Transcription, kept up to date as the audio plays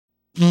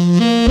The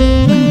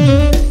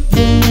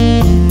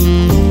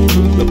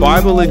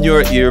Bible in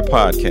Your Ear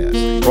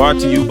podcast, brought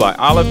to you by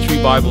Olive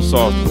Tree Bible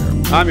Software.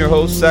 I'm your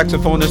host,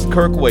 saxophonist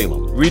Kirk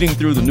Whalum, reading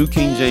through the New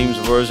King James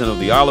Version of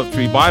the Olive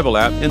Tree Bible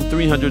app in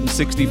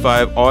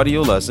 365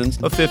 audio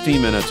lessons of 15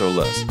 minutes or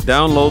less.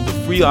 Download the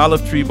free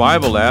Olive Tree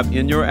Bible app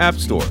in your app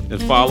store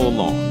and follow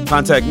along.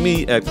 Contact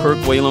me at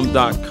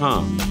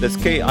kirkwhalum.com. That's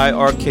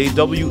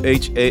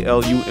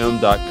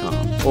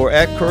KIRKWHALUM.com. Or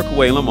at Kirk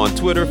Whalum on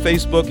Twitter,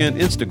 Facebook,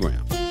 and Instagram.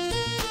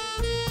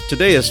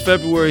 Today is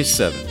February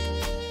 7th.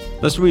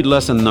 Let's read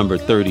lesson number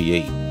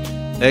 38.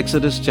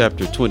 Exodus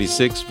chapter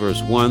 26,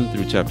 verse 1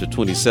 through chapter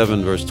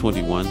 27, verse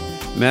 21.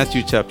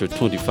 Matthew chapter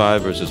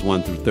 25, verses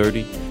 1 through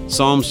 30.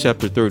 Psalms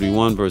chapter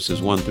 31,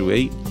 verses 1 through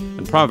 8.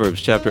 And Proverbs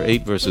chapter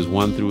 8, verses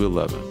 1 through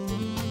 11.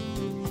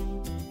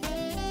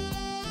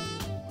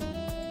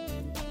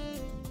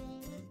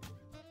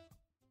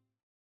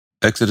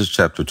 Exodus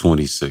chapter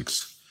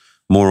 26.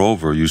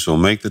 Moreover, you shall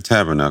make the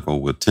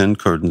tabernacle with 10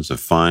 curtains of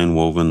fine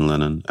woven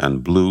linen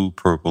and blue,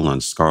 purple,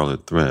 and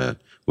scarlet thread.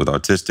 With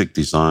artistic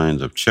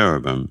designs of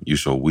cherubim you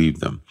shall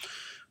weave them.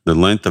 The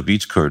length of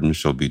each curtain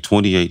shall be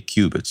 28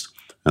 cubits,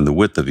 and the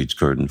width of each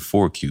curtain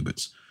 4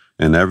 cubits.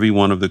 And every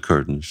one of the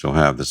curtains shall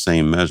have the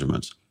same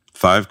measurements.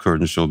 5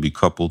 curtains shall be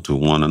coupled to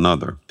one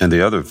another, and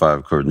the other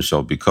 5 curtains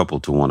shall be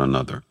coupled to one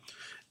another.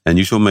 And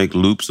you shall make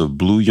loops of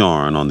blue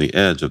yarn on the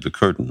edge of the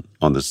curtain,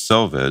 on the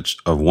selvedge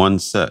of one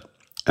set,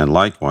 and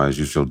likewise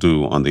you shall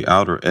do on the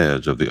outer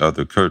edge of the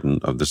other curtain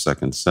of the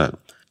second set.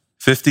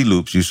 50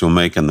 loops you shall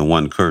make in the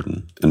one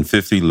curtain, and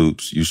 50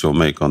 loops you shall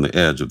make on the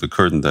edge of the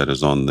curtain that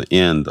is on the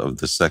end of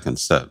the second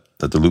set,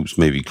 that the loops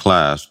may be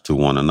clasped to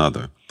one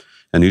another.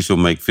 And you shall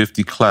make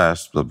 50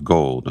 clasps of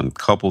gold, and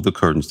couple the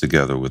curtains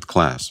together with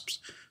clasps,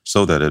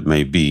 so that it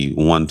may be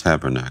one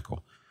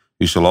tabernacle.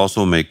 You shall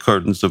also make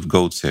curtains of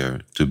goat's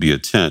hair to be a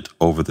tent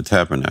over the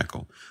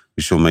tabernacle.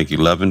 You shall make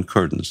 11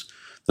 curtains.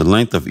 The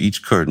length of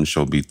each curtain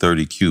shall be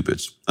 30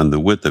 cubits, and the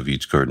width of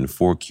each curtain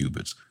 4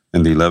 cubits.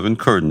 And the 11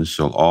 curtains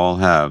shall all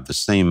have the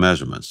same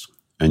measurements.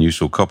 And you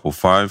shall couple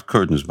 5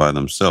 curtains by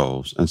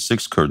themselves, and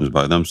 6 curtains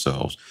by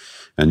themselves.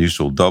 And you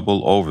shall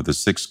double over the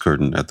 6th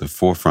curtain at the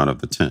forefront of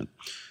the tent.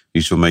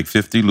 You shall make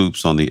 50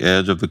 loops on the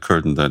edge of the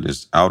curtain that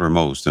is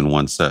outermost in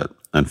one set,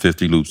 and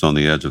 50 loops on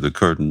the edge of the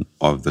curtain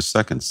of the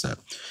second set.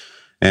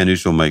 And you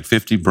shall make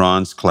 50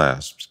 bronze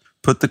clasps.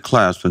 Put the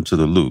clasps into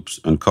the loops,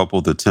 and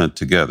couple the tent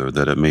together,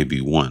 that it may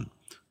be one.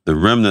 The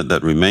remnant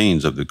that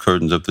remains of the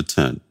curtains of the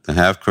tent, the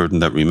half curtain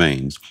that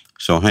remains,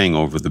 shall hang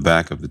over the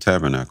back of the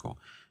tabernacle,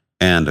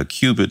 and a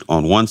cubit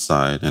on one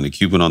side and a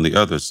cubit on the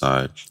other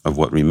side of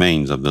what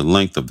remains of the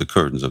length of the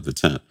curtains of the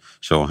tent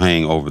shall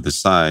hang over the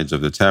sides of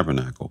the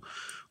tabernacle,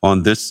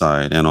 on this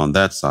side and on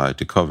that side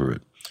to cover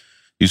it.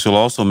 You shall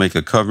also make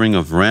a covering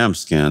of ram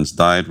skins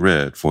dyed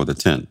red for the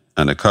tent,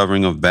 and a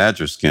covering of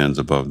badger skins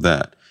above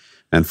that.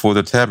 And for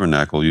the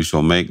tabernacle you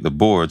shall make the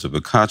boards of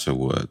acacia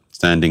wood,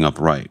 standing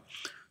upright.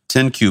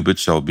 10 cubits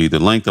shall be the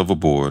length of a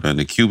board, and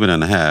a cubit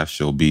and a half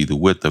shall be the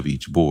width of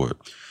each board.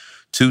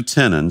 2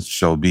 tenons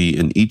shall be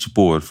in each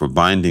board for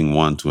binding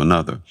one to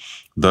another.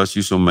 Thus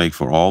you shall make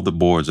for all the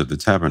boards of the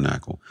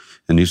tabernacle.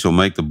 And you shall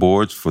make the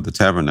boards for the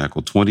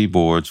tabernacle 20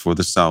 boards for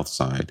the south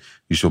side.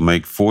 You shall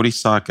make 40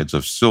 sockets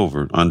of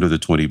silver under the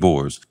 20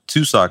 boards,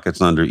 2 sockets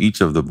under each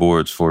of the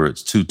boards for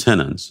its 2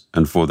 tenons.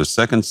 And for the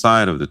second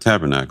side of the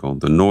tabernacle,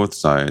 the north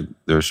side,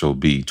 there shall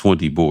be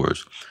 20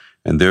 boards,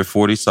 and there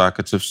 40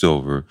 sockets of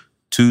silver,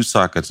 2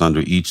 sockets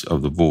under each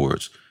of the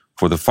boards.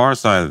 For the far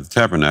side of the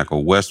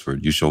tabernacle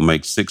westward you shall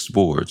make 6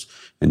 boards,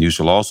 and you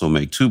shall also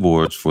make 2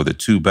 boards for the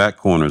 2 back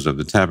corners of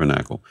the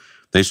tabernacle.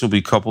 They shall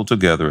be coupled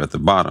together at the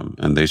bottom,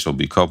 and they shall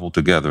be coupled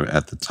together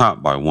at the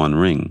top by one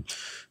ring.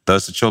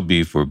 Thus it shall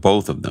be for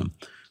both of them.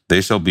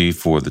 They shall be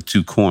for the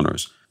 2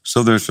 corners.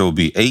 So there shall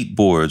be 8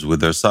 boards with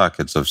their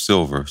sockets of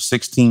silver,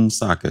 16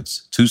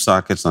 sockets, 2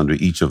 sockets under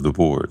each of the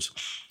boards.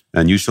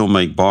 And you shall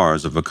make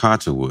bars of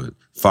acacia wood,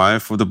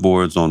 5 for the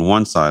boards on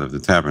one side of the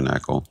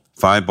tabernacle,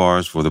 5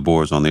 bars for the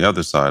boards on the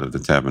other side of the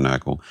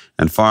tabernacle,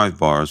 and 5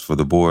 bars for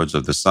the boards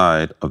of the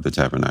side of the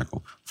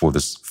tabernacle, for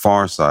the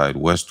far side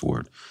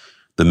westward.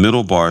 The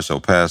middle bar shall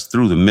pass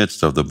through the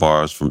midst of the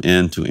bars from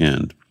end to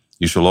end.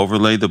 You shall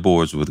overlay the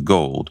boards with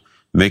gold,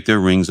 make their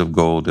rings of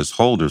gold as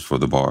holders for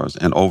the bars,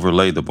 and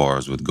overlay the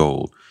bars with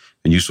gold.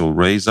 And you shall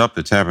raise up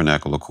the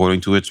tabernacle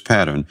according to its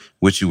pattern,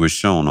 which you were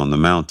shown on the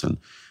mountain.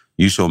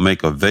 You shall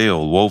make a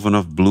veil woven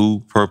of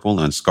blue, purple,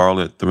 and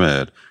scarlet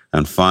thread,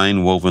 and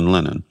fine woven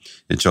linen.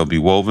 It shall be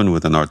woven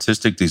with an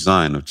artistic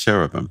design of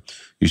cherubim.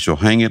 You shall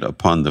hang it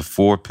upon the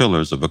 4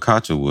 pillars of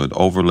acacia wood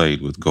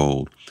overlaid with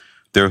gold.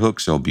 Their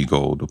hooks shall be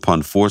gold,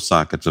 upon 4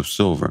 sockets of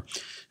silver.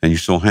 And you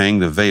shall hang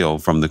the veil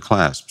from the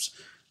clasps.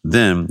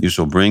 Then you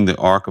shall bring the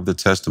ark of the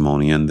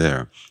testimony in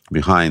there,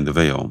 behind the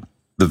veil.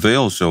 The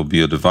veil shall be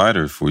a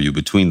divider for you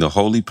between the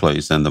holy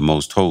place and the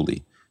most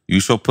holy. You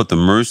shall put the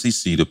mercy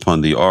seat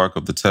upon the ark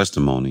of the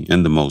testimony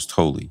in the most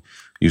holy.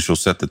 You shall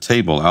set the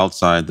table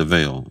outside the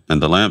veil,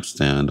 and the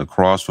lampstand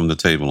across from the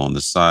table on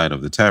the side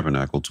of the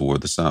tabernacle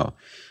toward the south.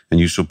 And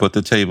you shall put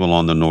the table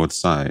on the north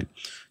side.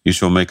 You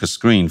shall make a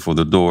screen for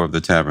the door of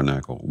the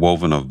tabernacle,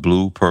 woven of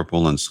blue,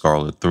 purple, and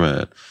scarlet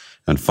thread,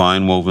 and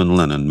fine woven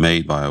linen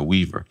made by a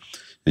weaver.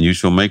 And you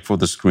shall make for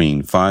the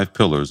screen 5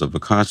 pillars of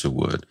acacia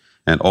wood,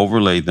 and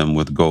overlay them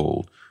with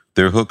gold.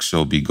 Their hooks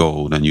shall be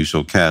gold, and you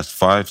shall cast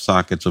 5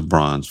 sockets of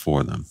bronze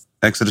for them.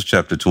 Exodus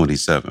chapter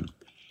 27.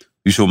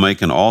 You shall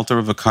make an altar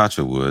of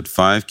acacia wood,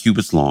 5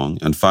 cubits long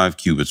and 5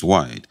 cubits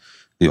wide.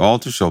 The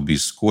altar shall be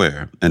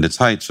square, and its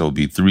height shall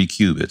be 3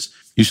 cubits.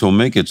 You shall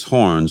make its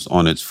horns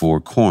on its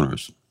 4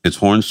 corners. Its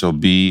horns shall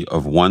be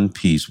of one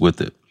piece with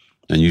it,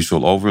 and you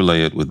shall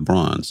overlay it with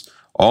bronze.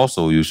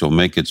 Also you shall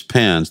make its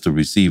pans to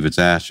receive its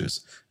ashes,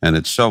 and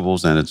its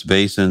shovels, and its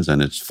basins,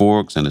 and its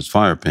forks, and its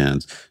fire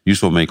pans. You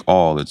shall make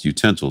all its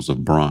utensils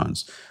of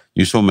bronze.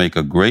 You shall make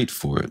a grate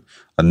for it,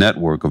 a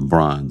network of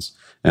bronze.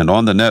 And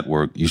on the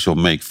network you shall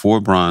make 4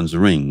 bronze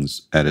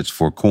rings at its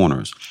 4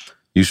 corners.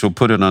 You shall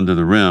put it under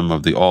the rim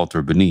of the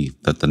altar beneath,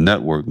 that the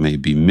network may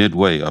be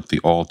midway up the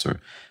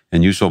altar.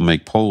 And you shall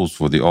make poles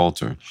for the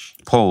altar,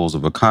 poles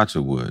of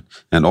acacia wood,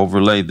 and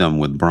overlay them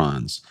with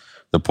bronze.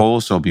 The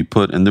poles shall be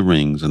put in the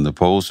rings, and the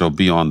poles shall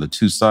be on the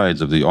 2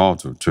 sides of the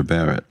altar to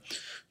bear it.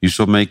 You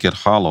shall make it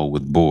hollow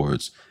with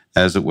boards,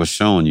 as it was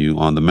shown you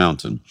on the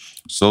mountain.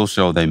 So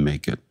shall they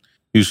make it.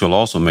 You shall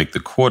also make the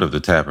court of the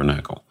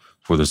tabernacle.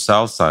 For the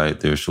south side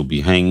there shall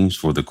be hangings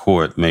for the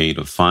court made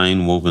of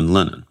fine woven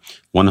linen,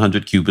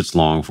 100 cubits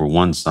long for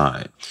one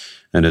side.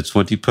 And its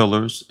 20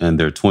 pillars and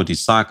their 20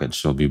 sockets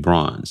shall be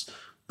bronze.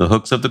 The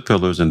hooks of the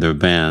pillars and their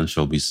bands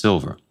shall be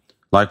silver.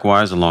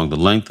 Likewise, along the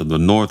length of the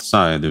north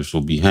side there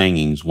shall be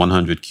hangings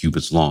 100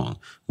 cubits long,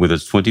 with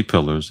its 20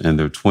 pillars and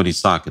their 20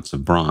 sockets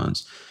of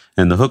bronze,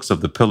 and the hooks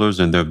of the pillars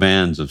and their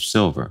bands of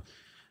silver.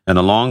 And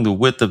along the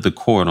width of the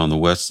court on the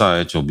west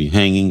side shall be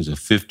hangings of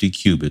 50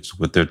 cubits,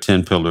 with their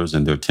 10 pillars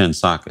and their 10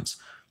 sockets.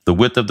 The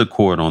width of the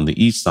court on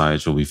the east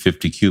side shall be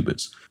 50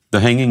 cubits. The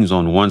hangings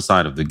on one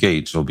side of the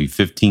gate shall be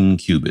 15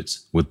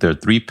 cubits, with their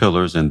 3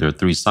 pillars and their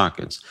 3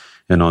 sockets.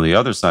 And on the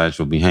other side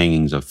shall be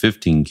hangings of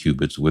 15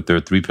 cubits, with their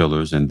 3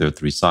 pillars and their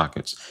 3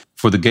 sockets.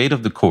 For the gate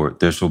of the court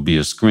there shall be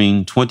a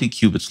screen 20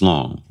 cubits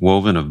long,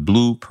 woven of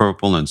blue,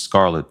 purple, and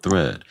scarlet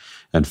thread,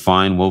 and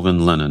fine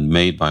woven linen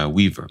made by a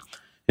weaver.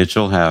 It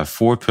shall have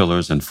 4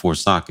 pillars and 4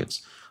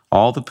 sockets.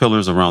 All the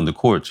pillars around the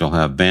court shall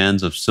have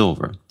bands of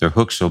silver. Their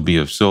hooks shall be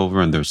of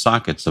silver, and their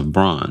sockets of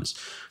bronze.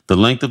 The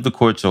length of the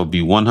court shall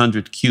be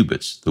 100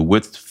 cubits, the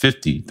width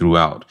 50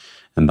 throughout,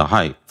 and the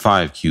height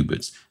 5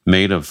 cubits,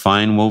 made of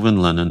fine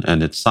woven linen,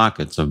 and its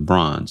sockets of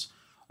bronze.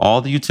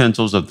 All the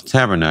utensils of the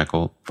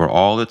tabernacle, for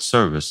all its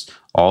service,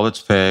 all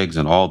its pegs,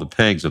 and all the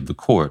pegs of the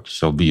court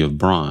shall be of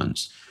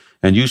bronze.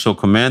 And you shall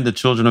command the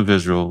children of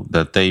Israel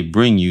that they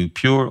bring you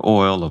pure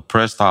oil of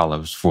pressed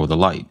olives for the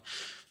light,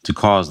 to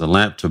cause the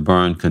lamp to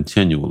burn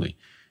continually.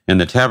 In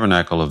the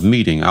tabernacle of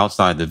meeting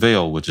outside the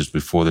veil which is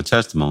before the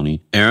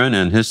testimony, Aaron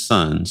and his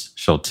sons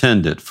shall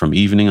tend it from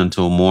evening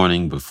until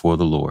morning before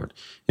the Lord.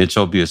 It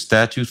shall be a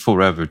statute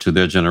forever to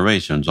their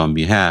generations on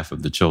behalf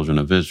of the children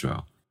of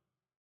Israel.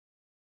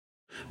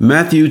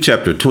 Matthew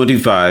chapter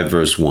 25,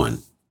 verse 1.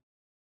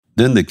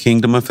 Then the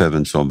kingdom of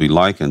heaven shall be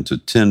likened to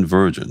 10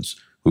 virgins,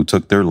 who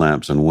took their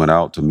lamps and went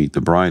out to meet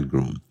the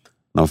bridegroom.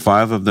 Now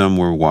 5 of them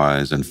were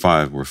wise, and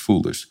 5 were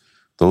foolish.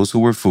 Those who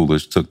were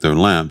foolish took their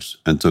lamps,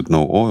 and took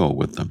no oil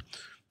with them.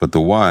 But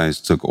the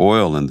wise took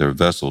oil in their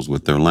vessels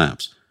with their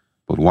lamps.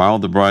 But while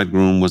the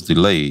bridegroom was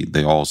delayed,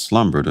 they all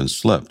slumbered and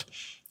slept.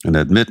 And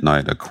at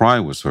midnight a cry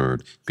was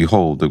heard,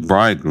 Behold, the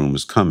bridegroom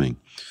is coming.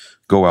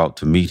 Go out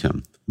to meet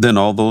him. Then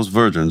all those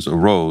virgins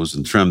arose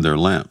and trimmed their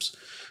lamps.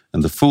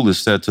 And the foolish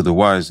said to the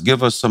wise,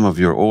 Give us some of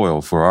your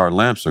oil, for our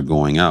lamps are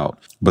going out.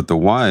 But the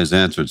wise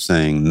answered,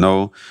 saying,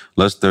 No,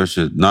 lest there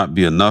should not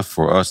be enough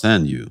for us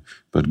and you.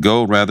 But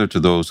go rather to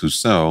those who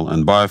sell,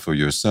 and buy for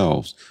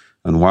yourselves.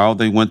 And while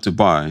they went to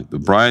buy, the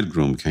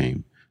bridegroom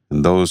came.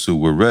 And those who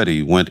were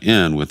ready went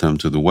in with him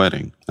to the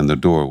wedding, and the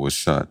door was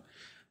shut.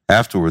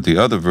 Afterward the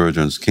other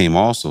virgins came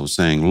also,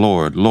 saying,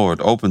 Lord,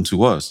 Lord, open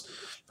to us.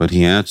 But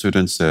he answered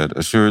and said,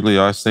 Assuredly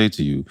I say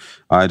to you,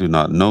 I do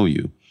not know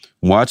you.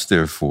 Watch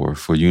therefore,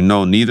 for you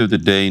know neither the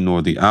day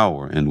nor the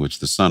hour in which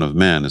the Son of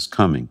Man is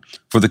coming.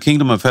 For the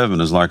kingdom of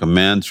heaven is like a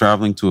man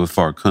traveling to a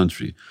far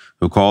country,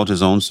 who called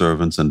his own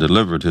servants and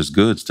delivered his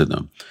goods to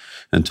them.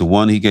 And to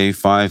one he gave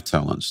 5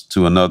 talents,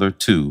 to another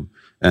 2,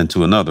 and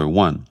to another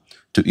 1,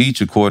 to each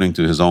according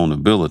to his own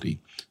ability.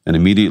 And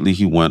immediately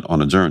he went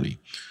on a journey.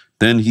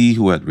 Then he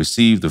who had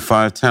received the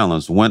 5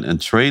 talents went and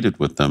traded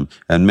with them,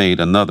 and made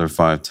another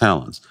 5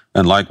 talents.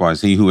 And likewise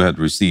he who had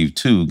received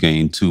 2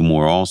 gained 2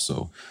 more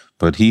also.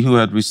 But he who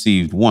had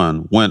received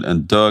 1 went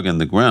and dug in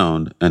the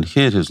ground and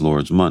hid his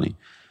Lord's money.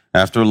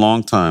 After a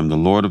long time, the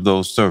Lord of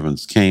those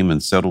servants came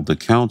and settled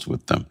accounts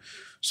with them.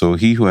 So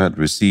he who had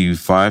received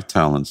 5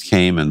 talents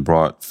came and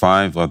brought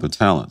 5 other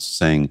talents,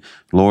 saying,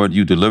 Lord,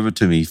 you delivered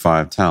to me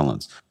 5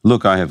 talents.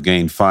 Look, I have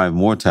gained 5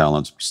 more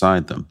talents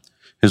beside them.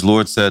 His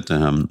Lord said to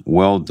him,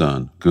 Well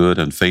done, good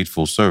and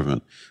faithful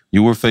servant.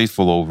 You were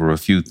faithful over a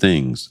few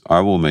things.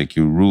 I will make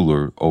you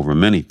ruler over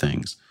many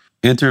things.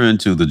 Enter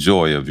into the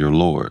joy of your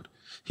Lord.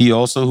 He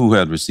also who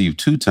had received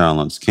 2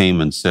 talents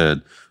came and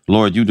said,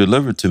 Lord, you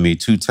delivered to me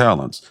 2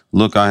 talents.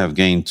 Look, I have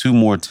gained 2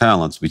 more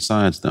talents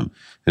besides them.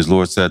 His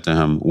Lord said to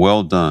him,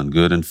 Well done,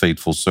 good and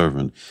faithful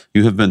servant.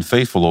 You have been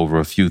faithful over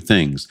a few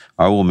things.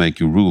 I will make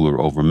you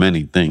ruler over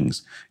many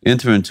things.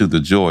 Enter into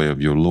the joy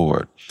of your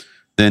Lord.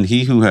 Then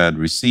he who had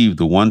received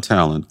the 1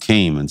 talent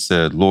came and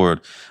said, Lord,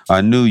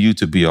 I knew you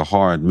to be a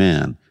hard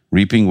man,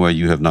 reaping where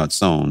you have not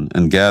sown,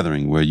 and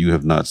gathering where you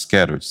have not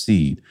scattered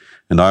seed.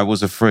 And I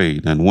was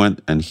afraid, and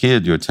went and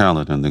hid your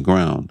talent in the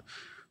ground.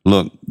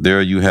 Look,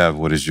 there you have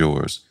what is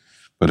yours.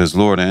 But his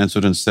Lord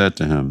answered and said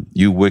to him,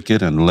 You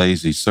wicked and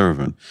lazy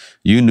servant,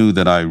 you knew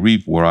that I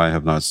reap where I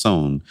have not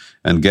sown,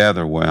 and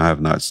gather where I have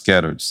not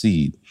scattered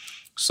seed.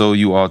 So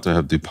you ought to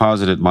have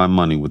deposited my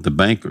money with the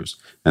bankers,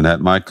 and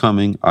at my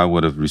coming I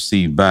would have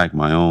received back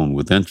my own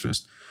with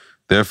interest.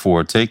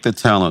 Therefore take the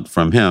talent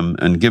from him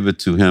and give it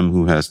to him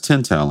who has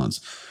 10 talents.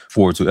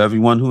 For to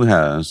everyone who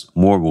has,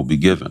 more will be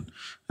given,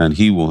 and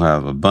he will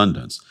have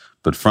abundance.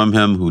 But from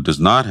him who does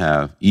not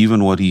have,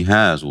 even what he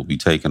has will be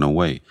taken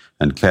away.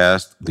 And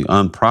cast the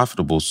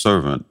unprofitable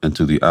servant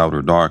into the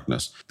outer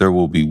darkness. There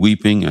will be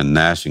weeping and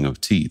gnashing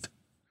of teeth.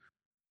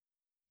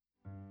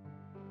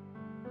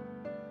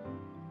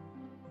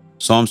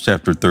 Psalms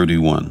chapter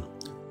 31.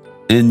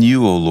 In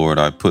you, O Lord,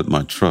 I put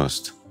my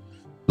trust.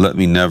 Let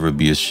me never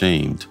be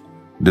ashamed.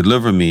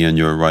 Deliver me in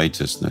your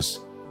righteousness.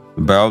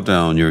 Bow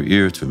down your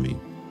ear to me.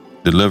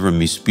 Deliver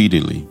me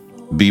speedily.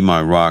 Be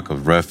my rock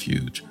of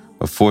refuge,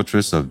 a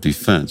fortress of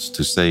defense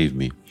to save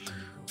me.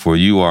 For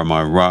you are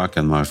my rock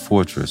and my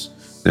fortress.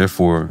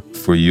 Therefore,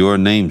 for your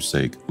name's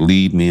sake,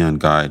 lead me and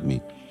guide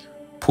me.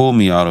 Pull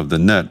me out of the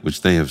net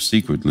which they have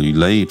secretly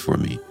laid for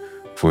me,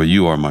 for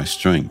you are my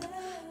strength.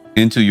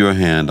 Into your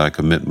hand I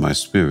commit my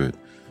spirit.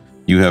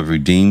 You have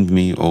redeemed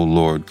me, O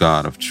Lord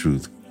God of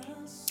truth.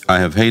 I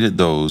have hated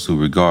those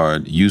who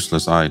regard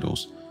useless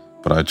idols,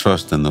 but I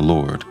trust in the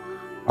Lord.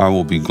 I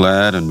will be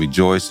glad and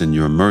rejoice in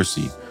your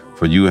mercy,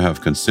 for you have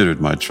considered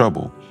my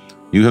trouble.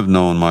 You have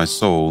known my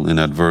soul in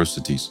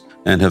adversities,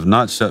 and have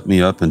not shut me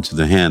up into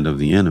the hand of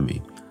the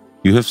enemy.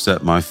 You have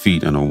set my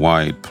feet in a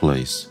wide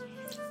place.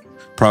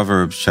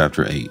 Proverbs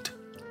chapter 8.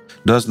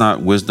 Does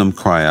not wisdom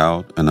cry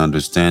out, and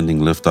understanding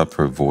lift up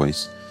her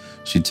voice?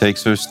 She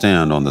takes her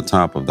stand on the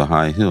top of the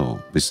high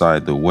hill,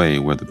 beside the way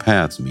where the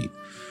paths meet.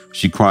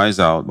 She cries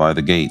out by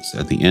the gates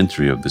at the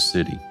entry of the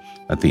city,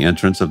 at the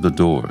entrance of the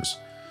doors.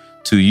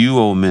 To you,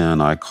 O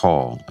men, I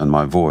call, and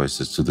my voice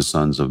is to the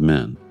sons of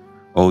men.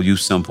 O you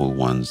simple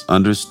ones,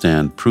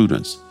 understand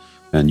prudence,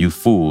 and you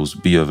fools,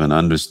 be of an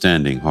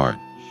understanding heart.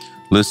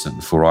 Listen,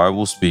 for I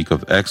will speak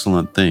of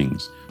excellent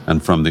things,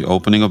 and from the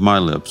opening of my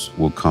lips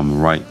will come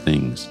right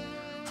things.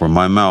 For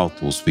my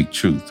mouth will speak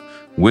truth.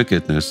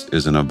 Wickedness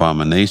is an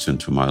abomination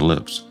to my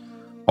lips.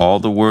 All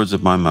the words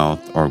of my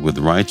mouth are with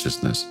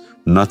righteousness.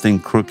 Nothing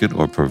crooked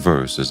or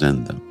perverse is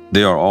in them.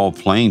 They are all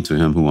plain to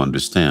him who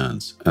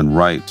understands, and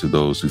right to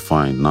those who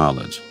find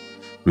knowledge.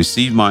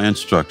 Receive my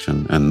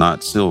instruction, and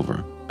not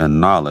silver,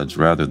 and knowledge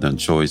rather than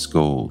choice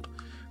gold.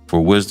 For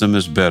wisdom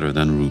is better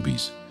than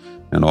rubies,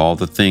 and all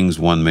the things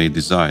one may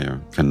desire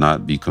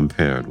cannot be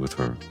compared with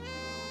her.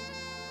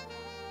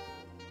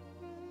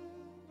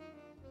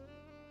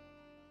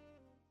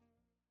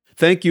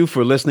 Thank you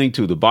for listening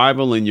to the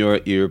Bible in Your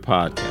Ear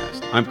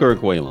podcast. I'm Kirk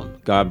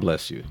Whalum. God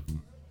bless you.